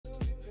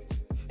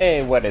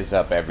Hey, what is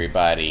up,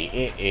 everybody?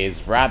 It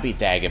is Robbie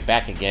Daggett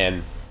back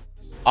again.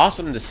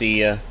 Awesome to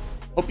see ya.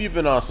 Hope you've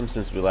been awesome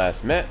since we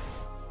last met.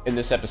 In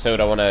this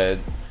episode, I want to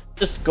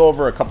just go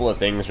over a couple of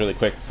things really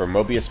quick for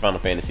Mobius Final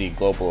Fantasy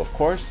Global, of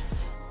course.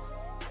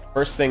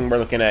 First thing we're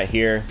looking at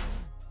here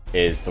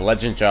is the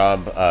Legend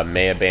Job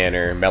Maya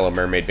banner, Mellow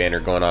Mermaid banner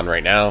going on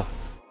right now.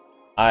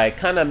 I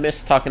kind of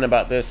missed talking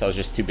about this. I was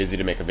just too busy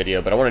to make a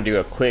video, but I want to do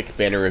a quick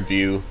banner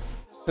review.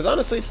 Because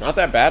honestly, it's not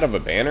that bad of a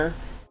banner.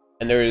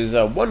 And there is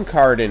one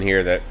card in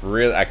here that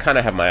really I kind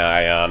of have my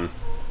eye on.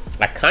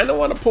 I kind of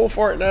want to pull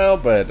for it now,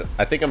 but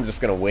I think I'm just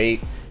going to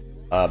wait.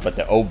 But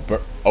the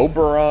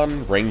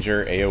Oberon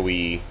Ranger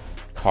AoE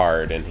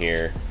card in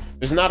here,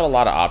 there's not a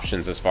lot of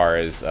options as far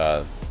as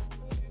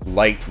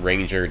light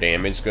Ranger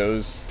damage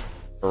goes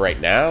for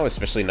right now,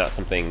 especially not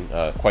something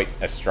quite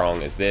as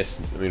strong as this.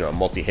 You know,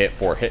 multi-hit,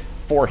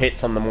 four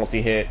hits on the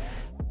multi-hit,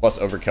 plus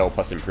overkill,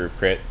 plus improved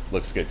crit.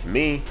 Looks good to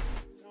me.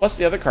 Plus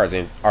the other cards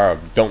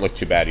don't look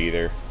too bad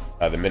either.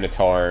 The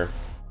Minotaur,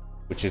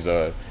 which is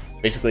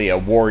basically a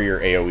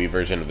warrior AoE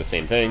version of the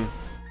same thing.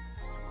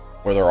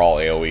 Or they're all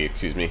AoE,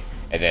 excuse me.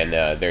 And then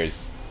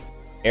there's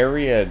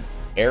Aridine,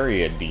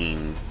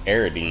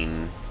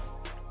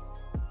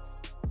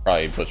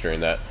 probably butchering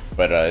that,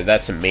 but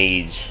that's a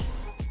mage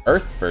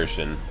earth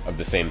version of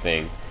the same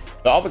thing.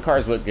 So all the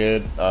cards look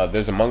good.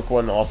 There's a monk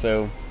one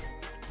also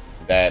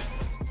that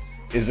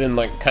is in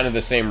like kind of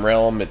the same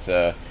realm. It's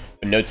a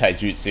no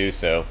taijutsu,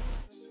 so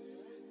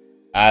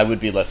I would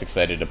be less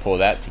excited to pull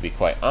that, to be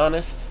quite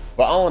honest.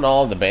 But all in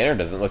all, the banner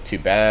doesn't look too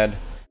bad.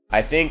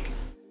 I think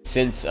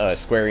since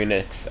Square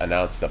Enix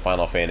announced the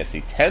Final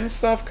Fantasy X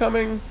stuff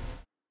coming,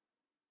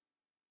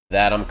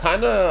 that I'm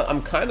kind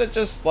of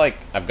just like,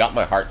 I've got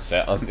my heart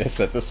set on this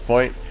at this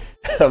point.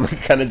 I'm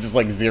kind of just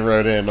like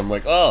zeroed in. I'm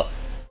like, oh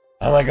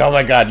my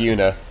god,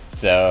 Yuna.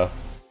 So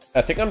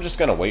I think I'm just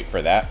gonna wait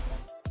for that.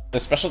 A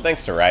special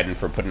thanks to Raiden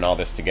for putting all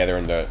this together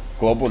in the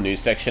global news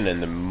section in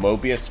the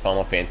Mobius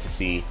Final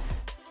Fantasy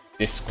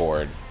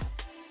Discord.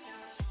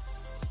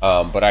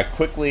 But I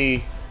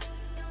quickly,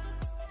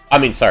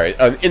 in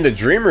the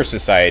Dreamer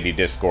Society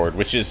Discord,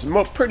 which is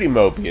pretty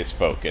Mobius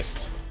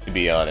focused, to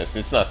be honest.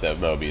 It's not the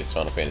Mobius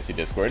Final Fantasy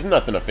Discord. It's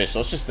nothing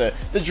official. It's just the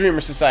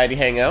Dreamer Society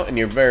hangout, and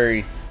you're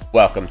very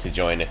welcome to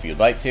join if you'd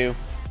like to.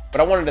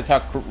 But I wanted to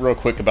talk real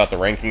quick about the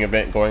ranking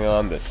event going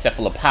on, the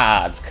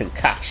Cephalopods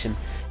Concoction.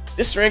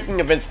 This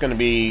ranking event's going to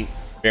be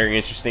very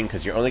interesting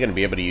because you're only going to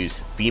be able to use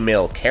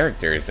female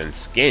characters and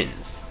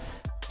skins.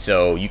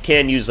 So you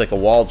can use like a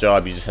wall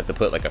job, you just have to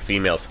put like a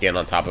female skin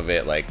on top of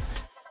it. Like,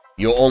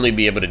 you'll only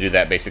be able to do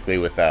that basically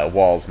with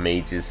Wall's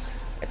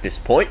mages at this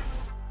point.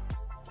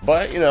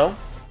 But, you know,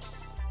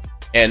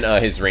 and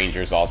his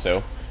rangers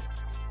also.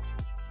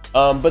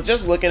 But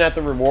just looking at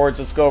the rewards,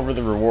 let's go over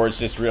the rewards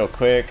just real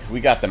quick. We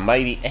got the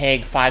Mighty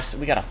Egg,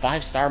 we got a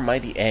 5-star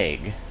Mighty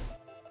Egg.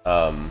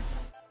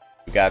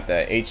 We got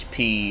the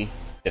HP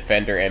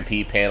Defender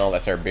MP panel,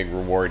 that's our big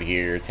reward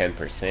here,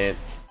 10%.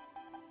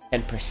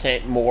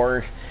 10%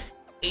 more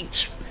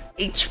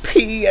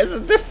HP as a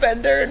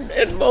defender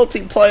and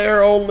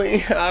multiplayer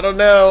only. I don't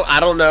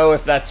know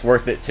if that's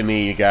worth it to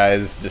me, you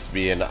guys, just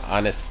being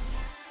honest.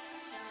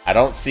 I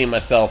don't see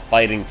myself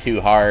fighting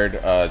too hard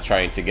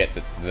trying to get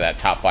that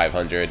top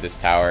 500 this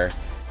tower.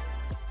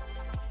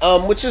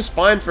 Which is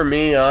fine for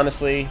me,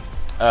 honestly.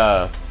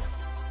 I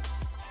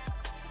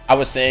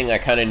was saying I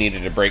kind of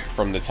needed a break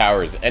from the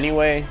towers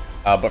anyway,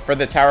 but for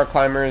the tower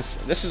climbers,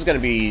 this is going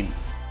to be,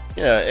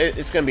 you know,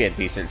 it's going to be a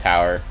decent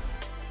tower.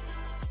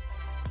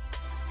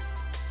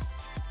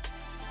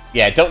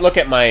 Yeah, don't look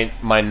at my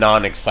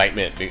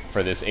non-excitement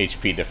for this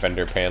HP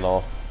Defender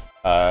panel.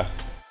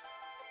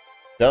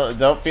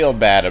 Don't feel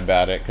bad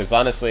about it, because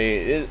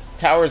honestly,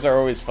 towers are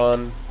always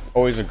fun,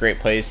 always a great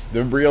place.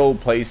 The real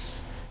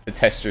place to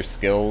test your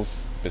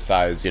skills,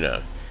 besides, you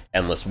know,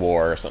 Endless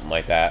War or something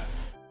like that.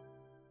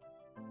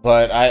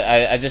 But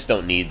I just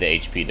don't need the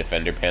HP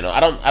Defender panel.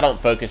 I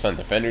don't focus on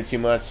Defender too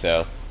much,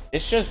 so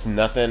it's just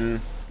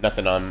nothing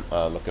I'm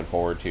looking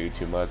forward to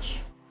too much.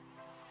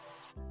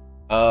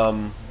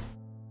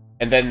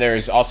 And then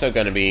there's also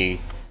going to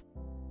be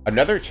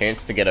another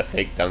chance to get a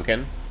fake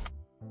Duncan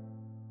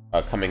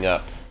coming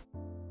up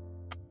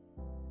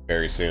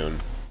very soon.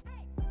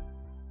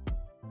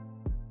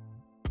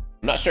 I'm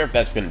not sure if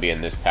that's going to be in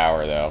this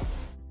tower, though.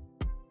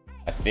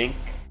 I think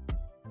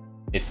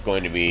it's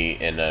going to be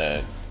in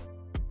a...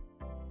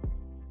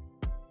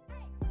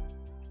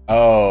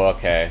 Oh,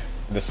 okay.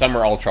 The Summer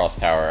Ultross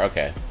tower,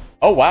 okay.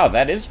 Oh, wow,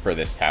 that is for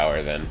this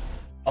tower, then.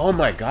 Oh,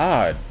 my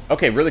god.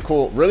 Okay, really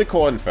cool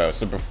info.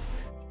 So,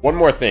 one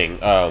more thing.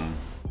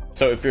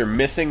 So, if you're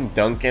missing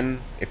Duncan,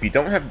 if you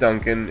don't have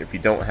Duncan, if you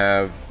don't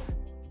have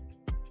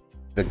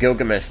the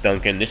Gilgamesh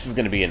Duncan, this is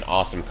going to be an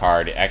awesome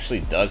card. It actually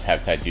does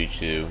have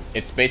Taijutsu.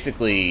 It's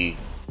basically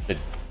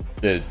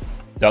the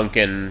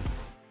Duncan,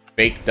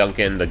 fake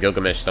Duncan, the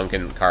Gilgamesh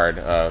Duncan card,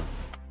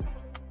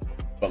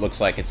 but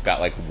looks like it's got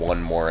like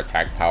one more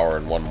attack power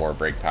and one more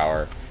break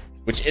power,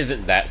 which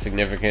isn't that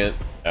significant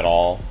at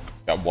all.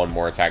 It's got one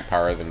more attack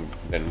power than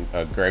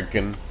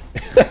Gregkin.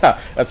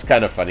 That's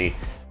kind of funny.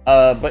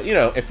 But you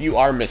know, if you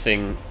are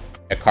missing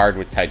a card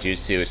with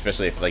Taijutsu,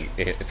 especially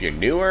if you're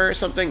newer or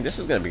something, this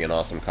is gonna be an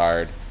awesome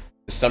card.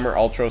 The Summer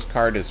Ultross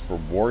card is for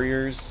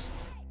warriors.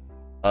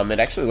 It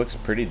actually looks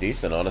pretty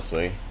decent,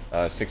 honestly.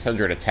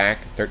 600 attack,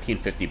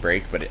 1350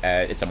 break, but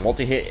it's a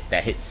multi-hit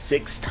that hits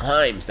 6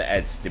 times that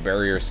adds the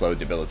barrier, slow,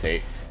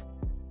 debilitate.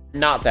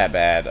 Not that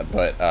bad,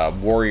 but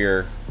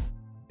warrior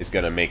is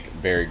gonna make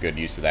very good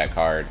use of that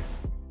card.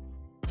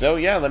 So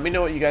yeah, let me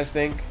know what you guys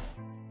think.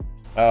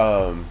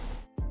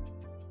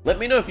 Let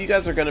me know if you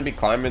guys are gonna be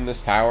climbing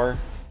this tower.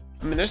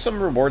 I mean, there's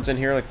some rewards in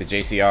here, like the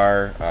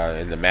JCR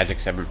and the magic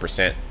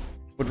 7%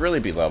 would really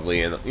be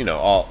lovely, and you know,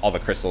 all the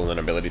crystals and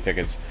ability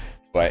tickets.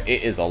 But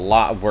it is a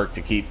lot of work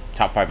to keep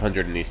top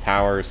 500 in these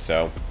towers,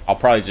 so I'll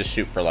probably just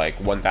shoot for like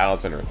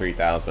 1,000 or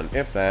 3,000,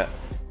 if that.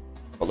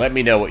 But let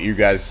me know what you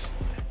guys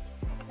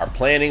are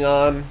planning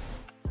on.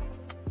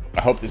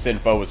 I hope this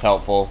info was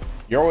helpful.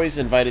 You're always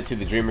invited to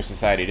the Dreamer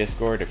Society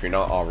Discord if you're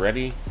not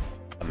already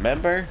a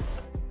member.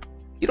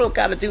 You don't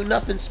gotta do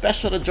nothing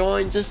special to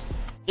join. Just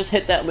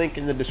hit that link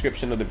in the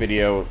description of the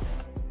video,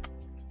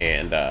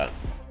 and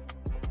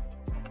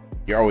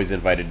you're always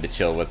invited to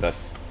chill with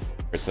us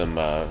for some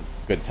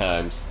good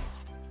times.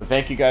 But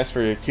thank you guys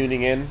for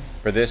tuning in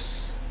for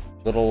this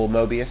little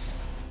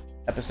Mobius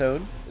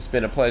episode. It's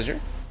been a pleasure.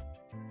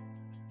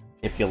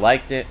 If you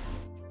liked it,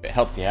 if it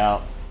helped you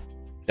out,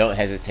 don't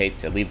hesitate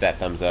to leave that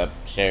thumbs up,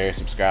 share,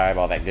 subscribe,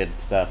 all that good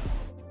stuff.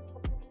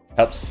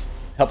 Helps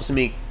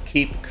me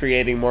keep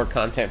creating more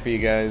content for you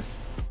guys.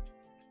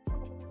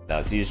 Now,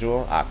 as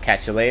usual, I'll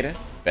catch you later.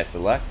 Best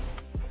of luck.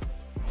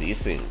 See you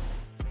soon.